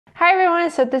Hi everyone,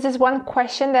 so this is one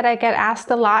question that I get asked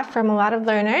a lot from a lot of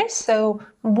learners. So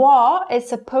wa is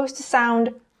supposed to sound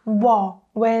wa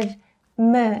with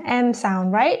m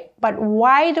sound, right? But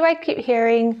why do I keep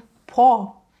hearing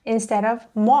po instead of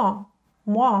mo?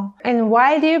 And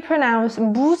why do you pronounce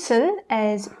무슨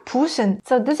as 부슨?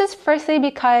 So this is firstly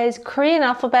because Korean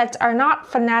alphabets are not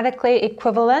phonetically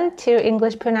equivalent to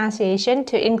English pronunciation,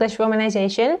 to English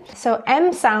romanization. So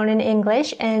M sound in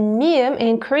English and mium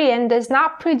in Korean does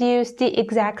not produce the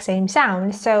exact same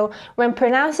sound. So when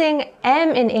pronouncing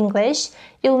M in English,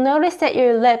 you'll notice that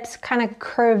your lips kind of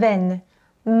curve in.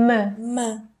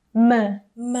 M.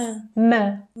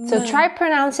 So try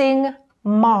pronouncing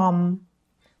mom.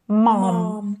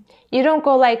 You don't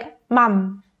go like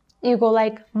mom. You go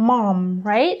like mom,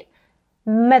 right?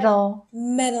 Metal.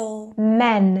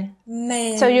 Men.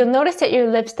 So you'll notice that your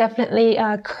lips definitely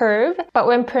curve. But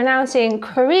when pronouncing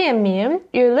Korean mium,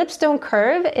 your lips don't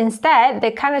curve. Instead,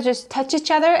 they kind of just touch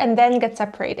each other and then get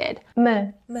separated.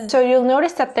 So you'll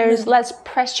notice that there's less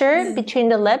pressure between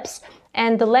the lips,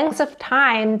 and the length of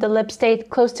time the lips stay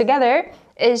close together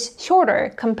is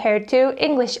shorter compared to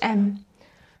English M.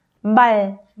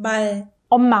 말,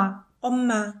 엄마,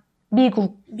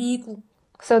 미국.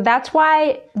 So that's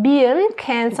why 미음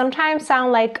can sometimes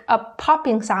sound like a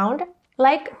popping sound,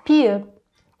 like 비읍.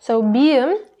 So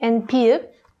미음 and 비읍,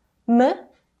 m,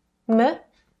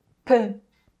 p,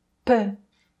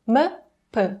 m,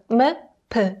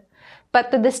 p.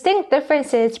 But the distinct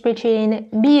differences between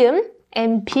미음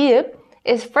and 비읍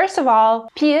is, first of all,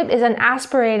 비읍 is an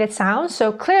aspirated sound,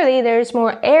 so clearly there's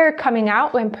more air coming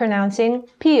out when pronouncing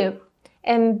비읍.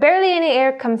 And barely any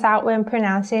air comes out when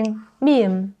pronouncing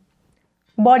미음.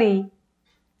 머리,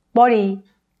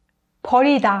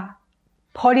 버리다,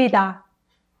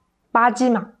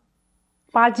 마지막,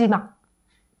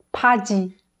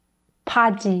 파지.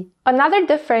 Another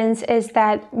difference is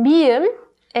that 미음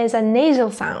is a nasal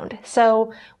sound.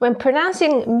 So when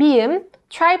pronouncing 미음,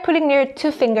 try putting your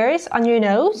two fingers on your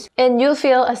nose and you'll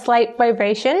feel a slight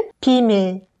vibration.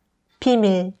 비밀.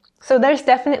 So there's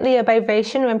definitely a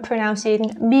vibration when pronouncing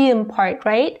미음 part,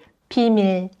 right?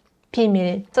 비밀.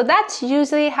 So that's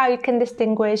usually how you can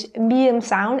distinguish 미음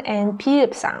sound and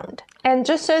비읍 sound. And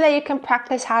just so that you can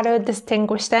practice how to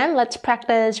distinguish them, let's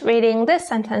practice reading this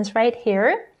sentence right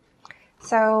here.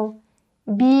 So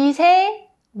미세먼지가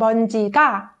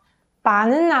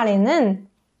많은 날에는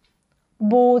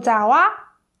모자와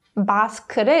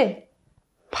마스크를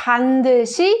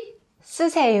반드시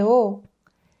쓰세요.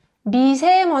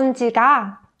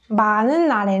 미세먼지가 많은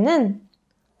날에는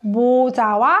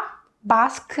모자와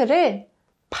마스크를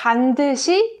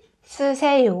반드시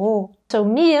쓰세요. So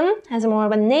미음 has more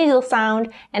of a nasal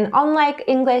sound, and unlike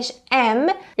English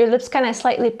M, your lips kind of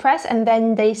slightly press and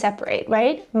then they separate,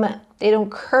 right? They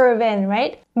don't curve in,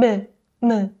 right? Not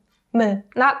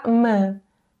m.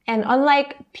 And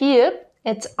unlike 비읍,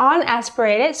 it's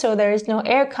unaspirated, so there is no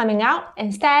air coming out.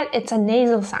 Instead, it's a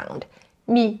nasal sound.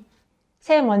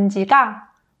 미세먼지가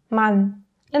많은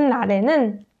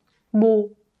날에는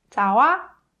모자와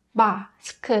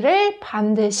마스크를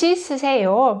반드시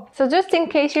쓰세요. So just in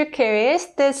case you're curious,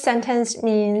 this sentence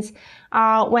means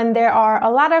when there are a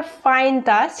lot of fine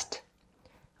dust,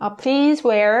 please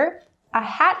wear a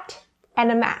hat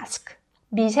and a mask.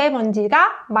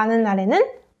 미세먼지가 많은 날에는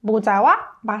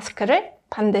모자와 마스크를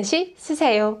반드시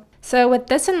쓰세요. So with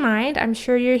this in mind, I'm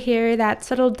sure you hear that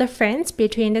subtle difference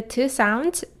between the two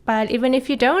sounds, but even if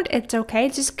you don't, it's okay.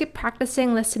 Just keep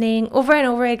practicing listening over and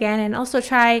over again and also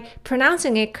try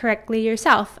pronouncing it correctly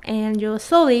yourself and you'll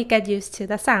slowly get used to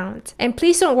the sounds. And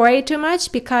please don't worry too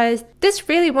much because this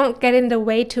really won't get in the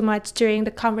way too much during the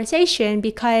conversation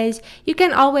because you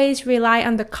can always rely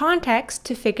on the context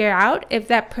to figure out if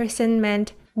that person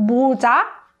meant 모자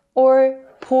or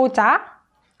보자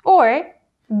or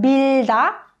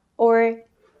빌다 or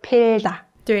빌다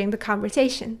during the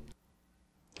conversation.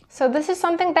 So this is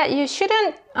something that you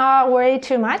shouldn't worry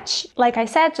too much. Like I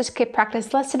said, just keep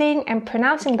practice listening and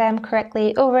pronouncing them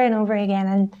correctly over and over again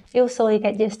and you'll slowly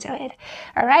get used to it.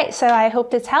 Alright, so I hope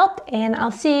this helped and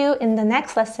I'll see you in the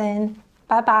next lesson.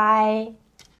 Bye bye!